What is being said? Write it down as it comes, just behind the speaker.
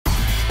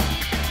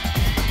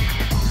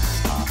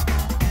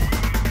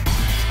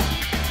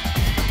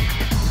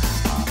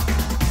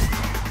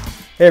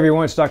Hey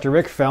everyone, it's Dr.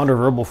 Rick, founder of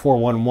Herbal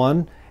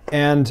 411,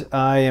 and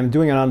I am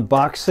doing an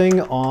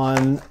unboxing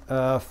on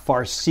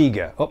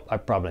Farxiga. Oh, I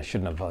probably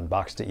shouldn't have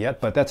unboxed it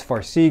yet, but that's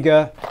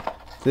Farxiga.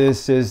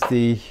 This is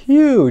the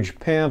huge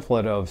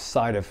pamphlet of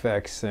side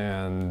effects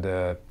and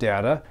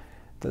data.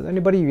 Does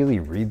anybody really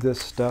read this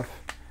stuff?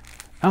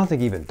 I don't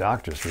think even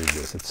doctors read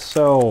this. It's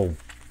so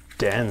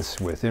dense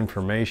with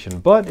information.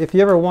 But if you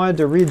ever wanted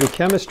to read the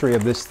chemistry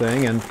of this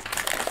thing and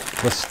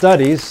the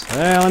studies,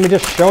 let me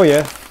just show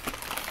you.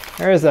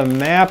 There's a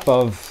map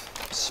of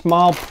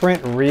small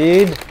print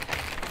read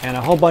and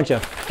a whole bunch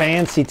of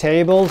fancy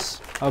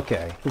tables.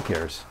 Okay, who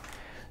cares?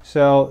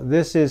 So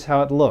this is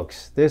how it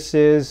looks. This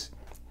is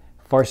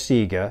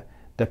Farxiga,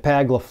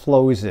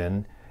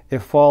 dapagliflozin. It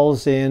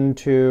falls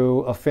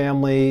into a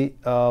family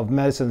of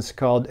medicines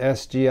called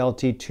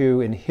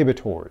SGLT2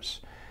 inhibitors.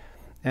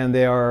 And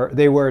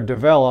they were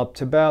developed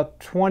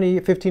about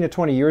 15 to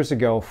 20 years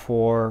ago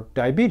for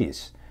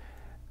diabetes.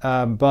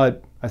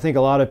 But I think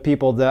a lot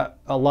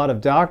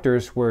of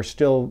doctors were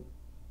still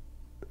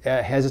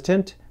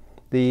hesitant.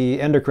 The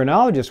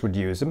endocrinologists would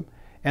use them,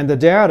 and the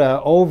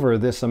data over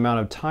this amount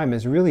of time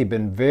has really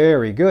been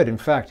very good. In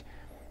fact,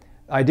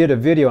 I did a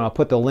video, and I'll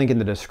put the link in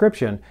the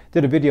description,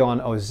 did a video on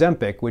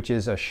Ozempic, which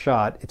is a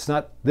shot. It's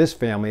not this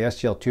family,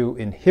 SGLT2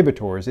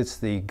 inhibitors, it's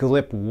the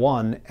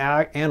GLP-1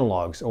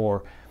 analogs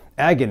or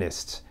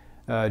agonists.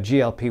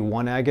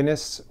 GLP-1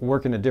 agonists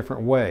work in a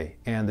different way,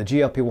 and the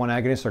GLP-1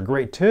 agonists are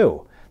great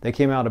too. They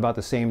came out about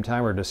the same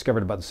time, or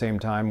discovered about the same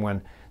time,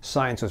 when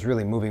science was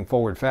really moving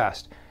forward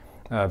fast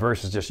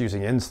versus just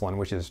using insulin,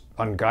 which is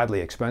ungodly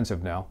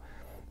expensive now.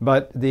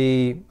 But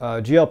the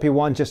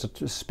GLP-1, just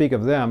to speak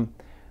of them,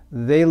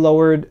 they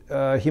lowered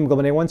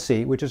hemoglobin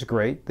A1C, which is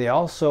great. They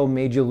also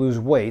made you lose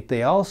weight.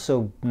 They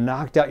also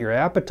knocked out your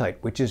appetite,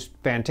 which is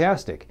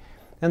fantastic.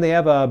 And they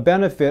have a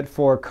benefit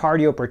for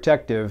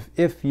cardioprotective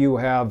if you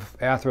have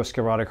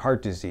atherosclerotic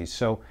heart disease.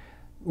 So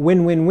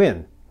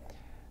win-win-win.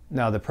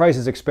 Now the price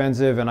is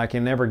expensive, and I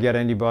can never get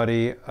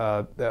anybody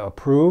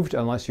approved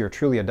unless you're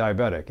truly a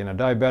diabetic. And a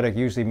diabetic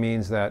usually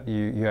means that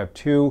you have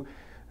two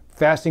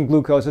fasting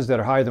glucoses that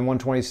are higher than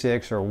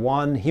 126, or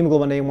one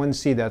hemoglobin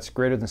A1C that's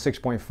greater than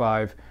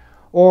 6.5,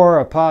 or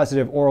a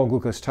positive oral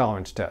glucose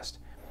tolerance test.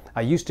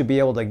 I used to be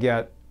able to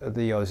get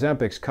the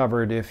Ozempics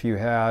covered if you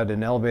had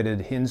an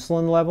elevated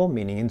insulin level,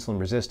 meaning insulin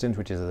resistance,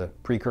 which is a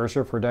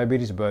precursor for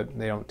diabetes, but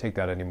they don't take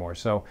that anymore.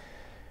 So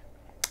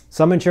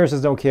some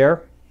insurances don't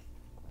care.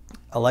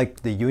 I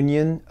like the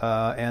Union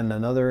and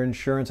another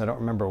insurance, I don't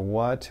remember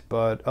what,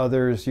 but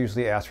others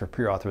usually ask for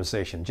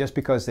pre-authorization. Just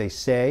because they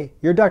say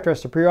your doctor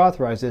has to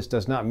pre-authorize this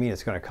does not mean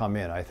it's going to come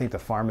in. I think the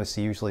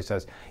pharmacy usually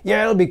says,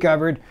 yeah, it'll be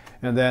covered,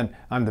 and then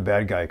I'm the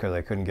bad guy because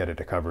I couldn't get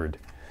it covered.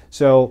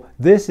 So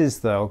this is,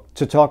 though,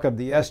 to talk of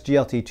the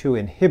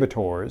SGLT2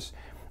 inhibitors,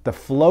 the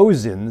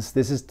flozins.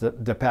 This is the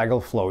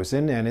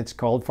dapagliflozin, and it's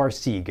called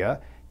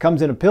Farxiga.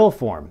 Comes in a pill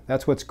form.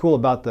 That's what's cool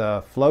about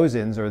the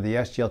flozins, or the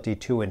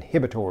SGLT2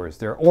 inhibitors.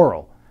 They're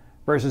oral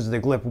versus the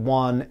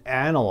GLP-1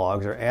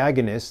 analogs or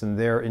agonists, and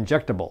they're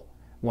injectable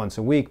once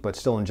a week, but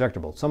still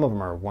injectable. Some of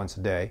them are once a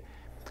day.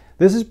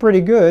 This is pretty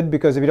good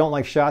because if you don't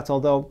like shots,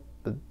 although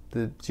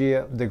the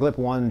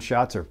GLP-1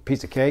 shots are a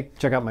piece of cake,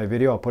 check out my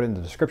video, I'll put it in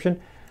the description.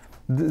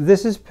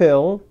 This is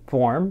pill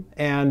form,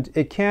 and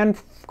it can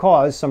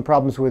cause some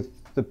problems with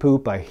the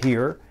poop, I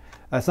hear.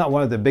 That's not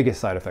one of the biggest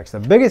side effects. The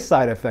biggest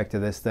side effect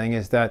of this thing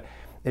is that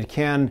it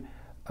can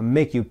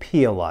make you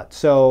pee a lot.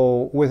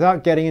 So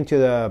without getting into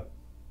the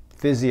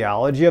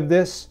physiology of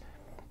this,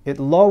 it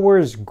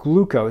lowers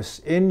glucose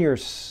in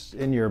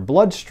your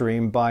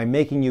bloodstream by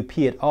making you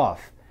pee it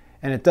off.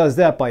 And it does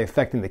that by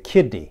affecting the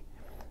kidney.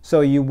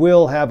 So you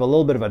will have a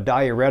little bit of a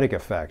diuretic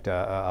effect,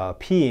 a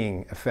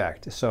peeing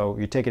effect. So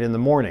you take it in the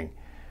morning.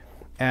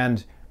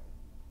 And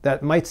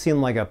that might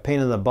seem like a pain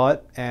in the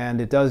butt, and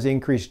it does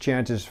increase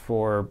chances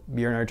for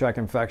urinary tract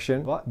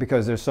infection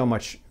because there's so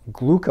much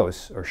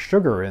glucose or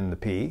sugar in the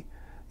pee.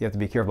 You have to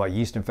be careful about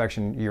yeast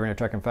infection, urinary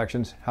tract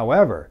infections.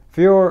 However, if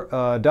you're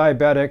a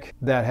diabetic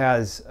that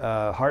has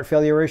a heart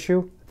failure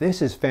issue,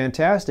 this is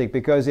fantastic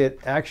because it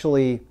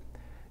actually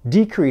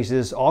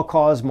decreases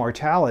all-cause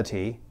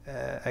mortality.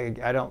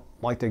 I don't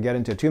like to get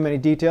into too many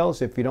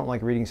details if you don't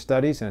like reading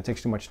studies and it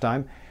takes too much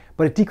time,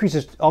 but it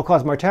decreases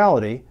all-cause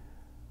mortality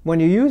when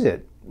you use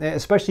it,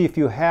 especially if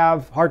you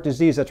have heart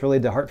disease that's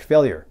related to heart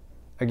failure.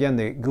 Again,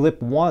 the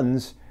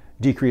GLP-1s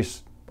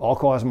decrease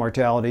all-cause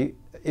mortality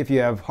if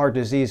you have heart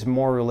disease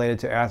more related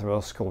to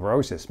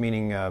atherosclerosis,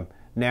 meaning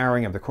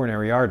narrowing of the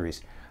coronary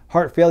arteries.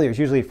 Heart failure is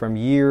usually from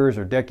years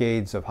or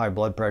decades of high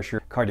blood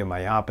pressure,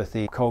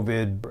 cardiomyopathy,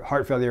 COVID,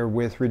 heart failure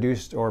with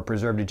reduced or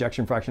preserved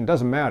ejection fraction,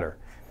 doesn't matter.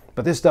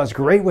 But this does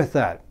great with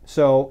that.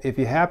 So if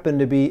you happen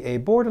to be a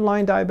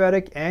borderline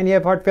diabetic and you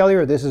have heart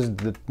failure, this is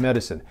the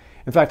medicine.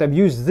 In fact, I've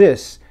used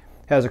this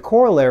as a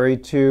corollary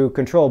to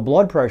control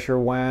blood pressure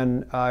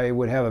when I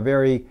would have a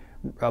very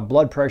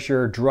blood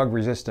pressure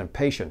drug-resistant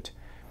patient.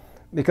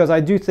 Because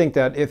I do think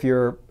that if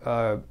your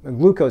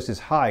glucose is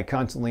high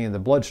constantly in the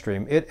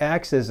bloodstream, it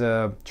acts as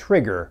a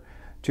trigger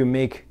to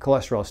make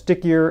cholesterol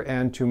stickier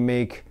and to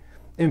make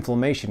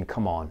inflammation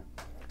come on.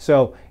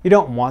 So you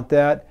don't want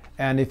that.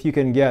 And if you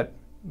can get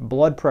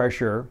blood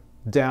pressure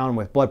down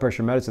with blood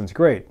pressure medicines,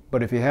 great.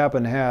 But if you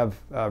happen to have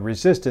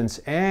resistance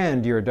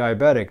and you're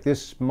diabetic,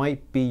 this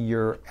might be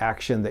your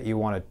action that you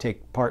want to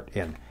take part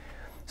in.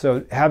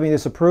 So having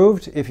this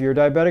approved, if you're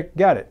diabetic,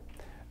 got it.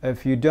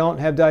 If you don't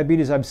have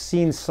diabetes, I've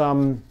seen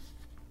some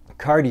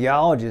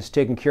cardiologists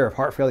taking care of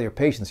heart failure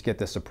patients get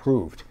this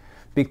approved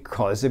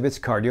because of its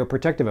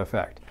cardioprotective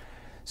effect.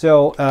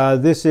 So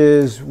this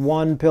is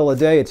 1 pill a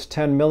day. It's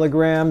 10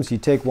 milligrams. You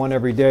take one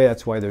every day.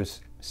 That's why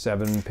there's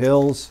 7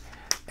 pills.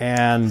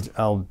 And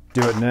I'll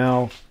do it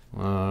now,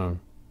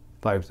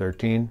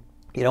 5:13.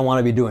 You don't want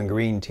to be doing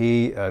green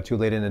tea too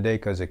late in the day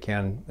because it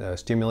can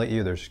stimulate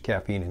you. There's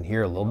caffeine in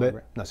here a little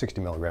bit, not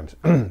 60 milligrams.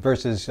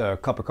 Versus a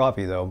cup of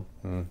coffee though,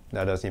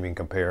 that doesn't even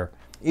compare.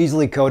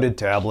 Easily coated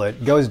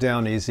tablet, goes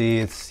down easy,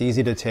 it's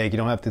easy to take. You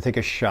don't have to take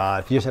a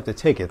shot, you just have to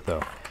take it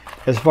though.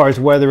 As far as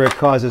whether it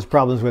causes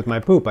problems with my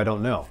poop, I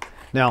don't know.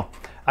 Now,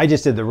 I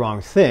just did the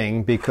wrong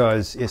thing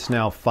because it's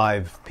now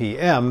 5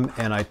 p.m.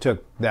 and I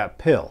took that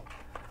pill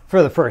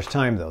for the first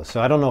time though.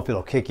 So I don't know if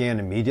it'll kick in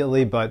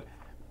immediately, but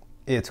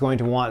it's going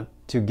to want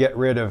to get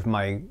rid of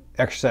my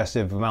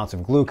excessive amounts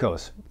of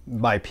glucose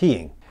by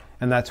peeing.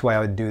 And that's why I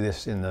would do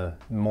this in the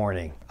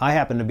morning. I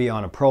happen to be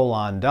on a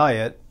Prolon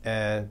diet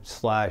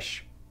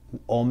slash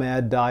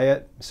OMAD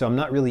diet, so I'm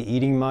not really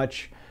eating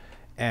much.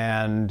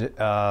 And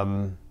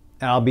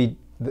I'll be,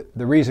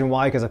 the reason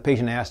why, because a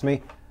patient asked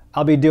me,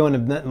 I'll be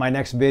doing my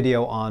next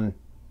video on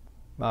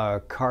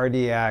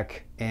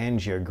cardiac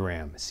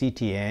angiogram,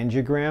 CT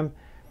angiogram.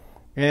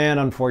 And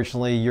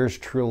unfortunately, yours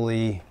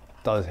truly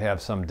does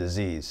have some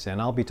disease.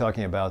 And I'll be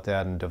talking about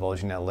that and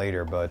divulging that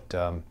later, but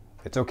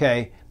it's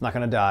okay. I'm not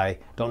going to die.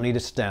 Don't need a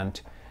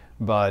stent,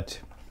 but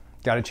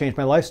got to change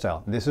my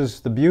lifestyle. This is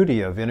the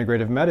beauty of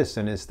integrative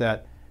medicine, is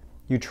that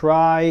you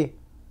try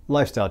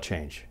lifestyle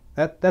change.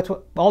 That's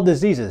what all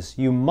diseases,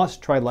 you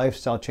must try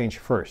lifestyle change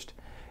first.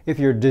 If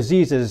your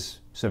disease is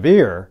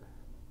severe,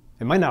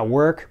 it might not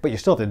work, but you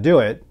still have to do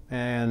it,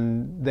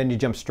 and then you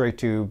jump straight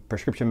to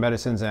prescription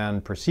medicines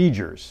and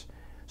procedures.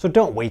 So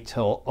don't wait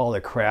till all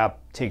the crap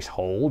takes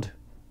hold.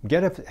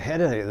 Get ahead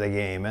of the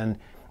game. And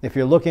if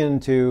you're looking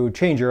to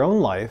change your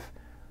own life,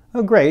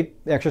 oh great,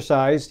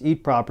 exercise,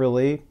 eat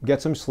properly,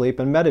 get some sleep,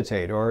 and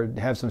meditate, or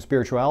have some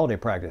spirituality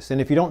practice.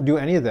 And if you don't do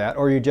any of that,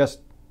 or you're just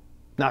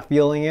not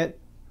feeling it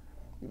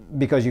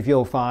because you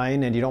feel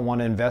fine and you don't want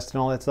to invest in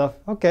all that stuff,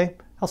 okay,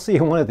 I'll see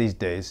you one of these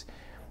days.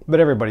 But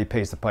everybody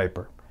pays the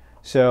piper.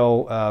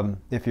 So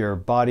if your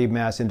body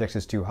mass index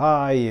is too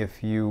high,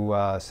 if you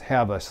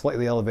have a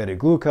slightly elevated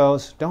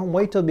glucose, don't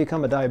wait till you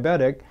become a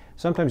diabetic.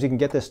 Sometimes you can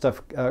get this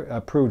stuff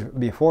approved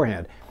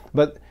beforehand.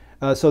 But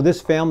so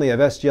this family of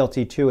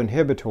SGLT2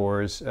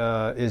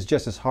 inhibitors is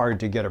just as hard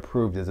to get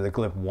approved as the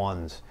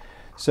GLP-1s.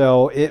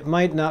 So it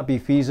might not be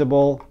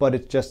feasible, but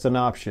it's just an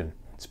option,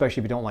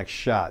 especially if you don't like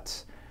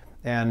shots.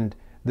 And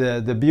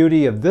the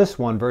beauty of this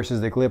one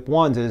versus the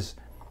GLP-1s is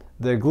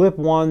the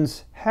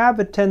GLP-1s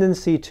have a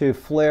tendency to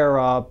flare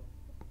up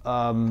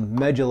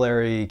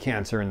medullary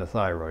cancer in the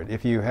thyroid.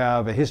 If you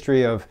have a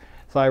history of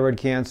thyroid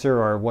cancer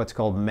or what's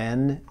called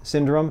MEN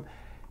syndrome,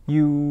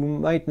 you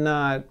might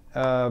not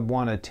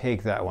want to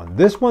take that one.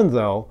 This one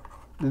though,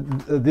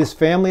 this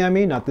family, I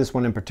mean, not this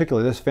one in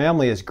particular, this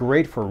family is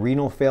great for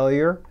renal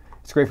failure.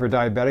 It's great for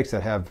diabetics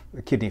that have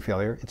kidney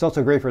failure. It's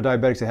also great for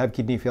diabetics that have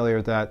kidney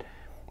failure that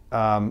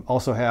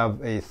also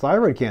have a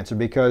thyroid cancer,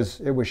 because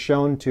it was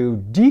shown to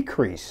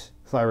decrease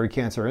thyroid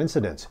cancer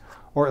incidence.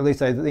 Or at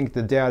least I think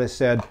the data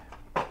said,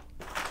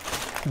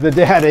 the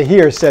data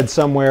here said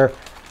somewhere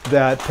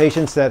that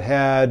patients that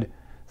had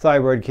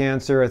thyroid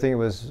cancer, I think it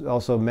was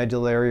also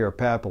medullary or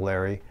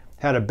papillary,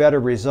 had a better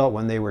result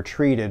when they were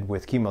treated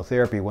with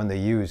chemotherapy when they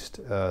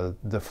used the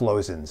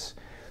Flozins.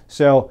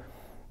 So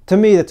to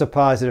me, that's a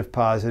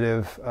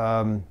positive.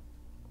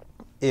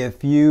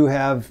 If you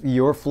have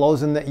your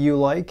Flozin that you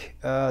like,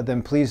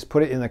 then please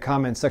put it in the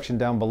comment section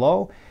down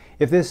below.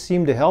 If this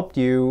seemed to help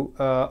you,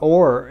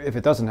 or if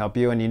it doesn't help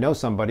you and you know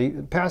somebody,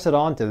 pass it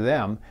on to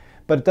them.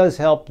 But it does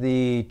help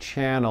the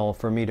channel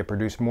for me to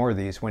produce more of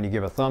these when you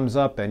give a thumbs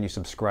up and you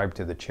subscribe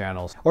to the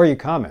channels, or you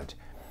comment.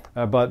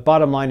 But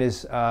bottom line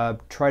is,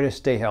 try to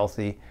stay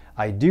healthy.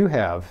 I do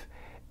have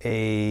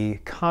a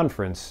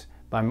conference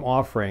I'm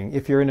offering,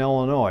 if you're in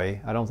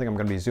Illinois, I don't think I'm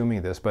going to be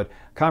Zooming this, but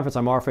conference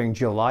I'm offering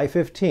July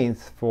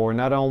 15th for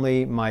not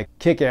only my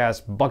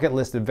kick-ass bucket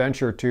list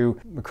adventure to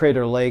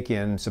Crater Lake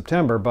in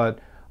September, but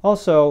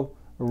also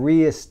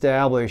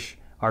reestablish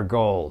our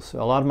goals.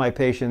 A lot of my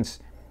patients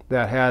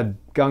that had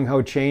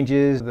gung-ho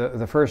changes the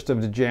 1st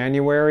of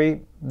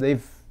January,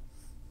 they've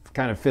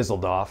kind of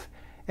fizzled off.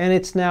 And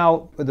it's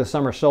now the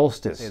summer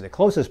solstice, the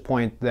closest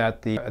point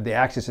that the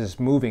axis is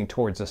moving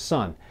towards the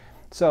sun.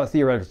 So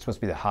theoretically, it's supposed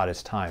to be the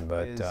hottest time,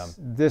 but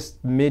this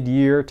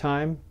mid-year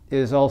time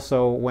is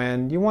also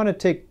when you want to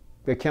take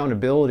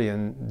accountability.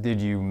 And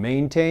did you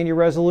maintain your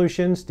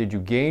resolutions? Did you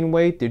gain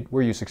weight?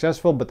 Were you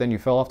successful, but then you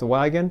fell off the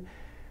wagon?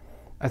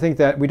 I think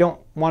that we don't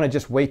want to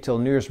just wait till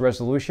New Year's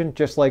resolution,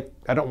 just like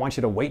I don't want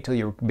you to wait till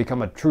you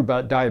become a true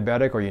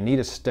diabetic, or you need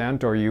a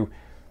stent, or you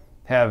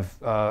have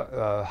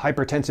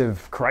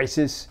hypertensive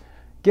crisis,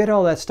 get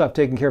all that stuff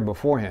taken care of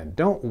beforehand.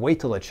 Don't wait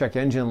till the check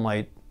engine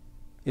light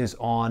is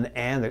on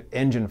and the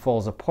engine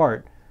falls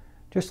apart.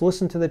 Just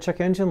listen to the check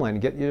engine light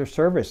and get your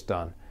service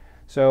done.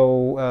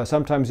 So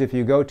sometimes if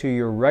you go to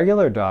your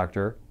regular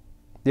doctor,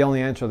 the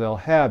only answer they'll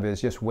have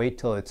is just wait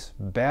till it's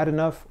bad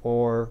enough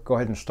or go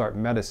ahead and start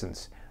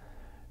medicines.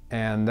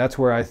 And that's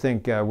where I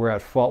think we're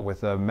at fault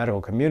with the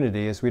medical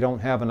community, is we don't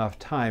have enough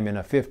time in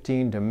a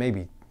 15 to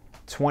maybe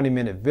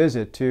 20-minute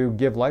visit to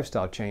give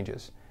lifestyle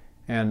changes.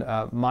 And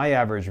my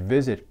average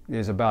visit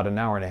is about an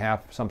hour and a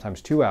half,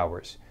 sometimes 2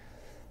 hours.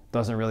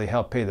 Doesn't really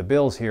help pay the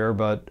bills here,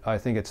 but I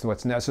think it's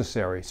what's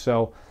necessary.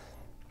 So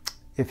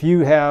if you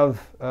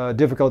have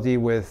difficulty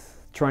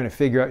with trying to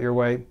figure out your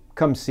way,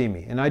 come see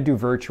me. And I do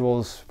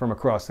virtuals from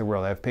across the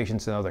world. I have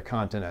patients in other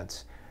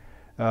continents.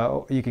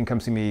 You can come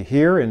see me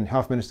here in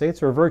Hoffman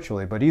Estates or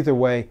virtually, but either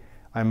way,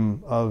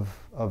 I'm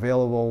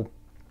available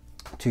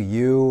to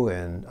you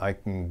and I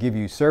can give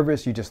you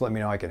service. You just let me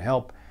know I can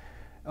help.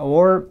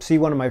 Or see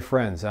one of my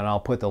friends, and I'll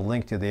put the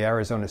link to the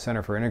Arizona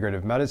Center for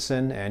Integrative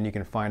Medicine, and you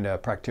can find a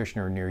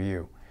practitioner near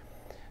you.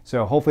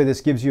 So hopefully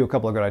this gives you a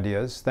couple of good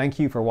ideas. Thank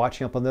you for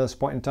watching up until this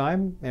point in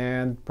time,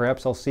 and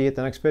perhaps I'll see you at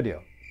the next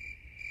video.